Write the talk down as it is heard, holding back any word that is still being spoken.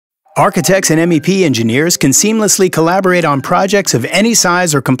Architects and MEP engineers can seamlessly collaborate on projects of any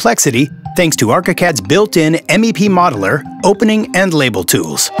size or complexity thanks to Archicad's built-in MEP Modeler, opening and label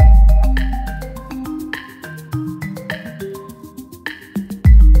tools.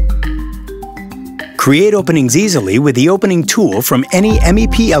 Create openings easily with the opening tool from any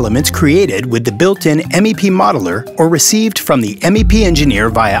MEP elements created with the built-in MEP Modeler or received from the MEP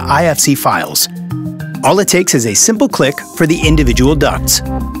engineer via IFC files. All it takes is a simple click for the individual ducts.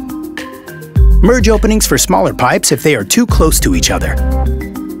 Merge openings for smaller pipes if they are too close to each other.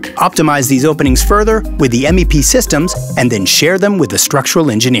 Optimize these openings further with the MEP systems and then share them with the structural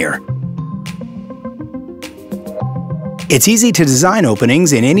engineer. It's easy to design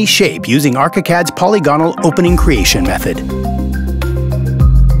openings in any shape using Archicad's Polygonal opening creation method.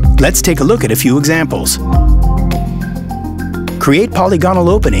 Let's take a look at a few examples. Create polygonal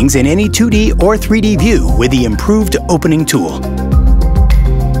openings in any 2D or 3D view with the improved opening tool.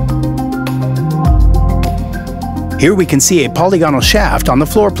 Here we can see a polygonal shaft on the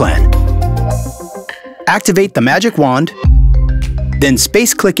floor plan. Activate the magic wand, then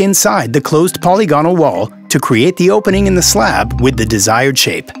space-click inside the closed polygonal wall to create the opening in the slab with the desired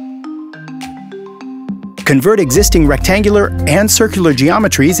shape. Convert existing rectangular and circular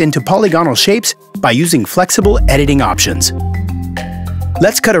geometries into polygonal shapes by using flexible editing options.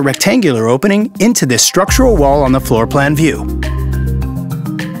 Let's cut a rectangular opening into this structural wall on the floor plan view.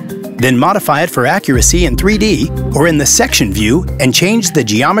 Then modify it for accuracy in 3D or in the section view and change the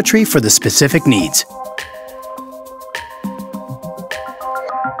geometry for the specific needs.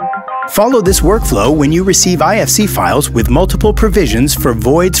 Follow this workflow when you receive IFC files with multiple provisions for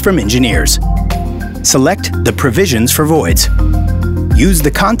voids from engineers. Select the provisions for voids. Use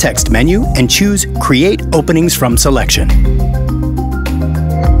the context menu and choose Create Openings from Selection.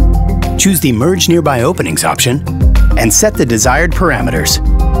 Choose the Merge Nearby Openings option and set the desired parameters.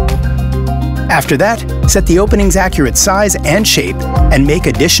 After that, set the opening's accurate size and shape and make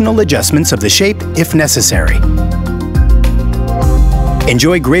additional adjustments of the shape if necessary.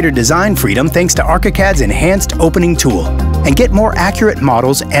 Enjoy greater design freedom thanks to Archicad's enhanced opening tool and get more accurate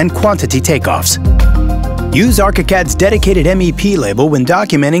models and quantity takeoffs. Use Archicad's dedicated MEP label when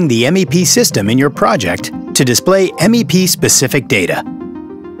documenting the MEP system in your project to display MEP-specific data.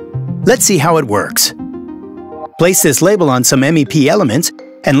 Let's see how it works. Place this label on some MEP elements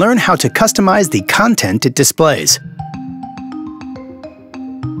and learn how to customize the content it displays.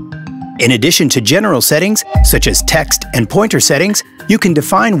 In addition to general settings, such as text and pointer settings, you can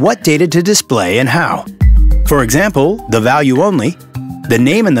define what data to display and how. For example, the value only, the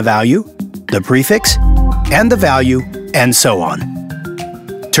name and the value, the prefix, and the value, and so on.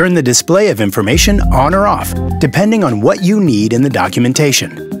 Turn the display of information on or off, depending on what you need in the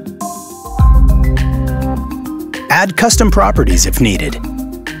documentation. Add custom properties if needed.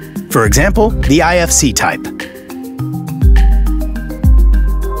 For example, the IFC type.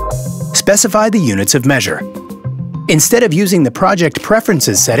 Specify the units of measure. Instead of using the project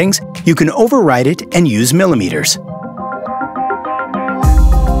preferences settings, you can override it and use millimeters.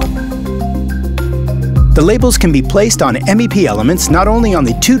 The labels can be placed on MEP elements not only on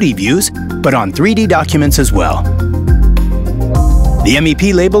the 2D views, but on 3D documents as well. The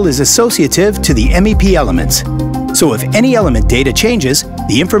MEP label is associative to the MEP elements, so if any element data changes,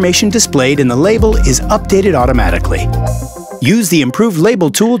 the information displayed in the label is updated automatically. Use the improved label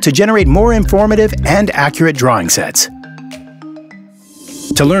tool to generate more informative and accurate drawing sets.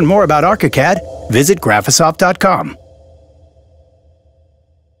 To learn more about Archicad, visit Graphisoft.com.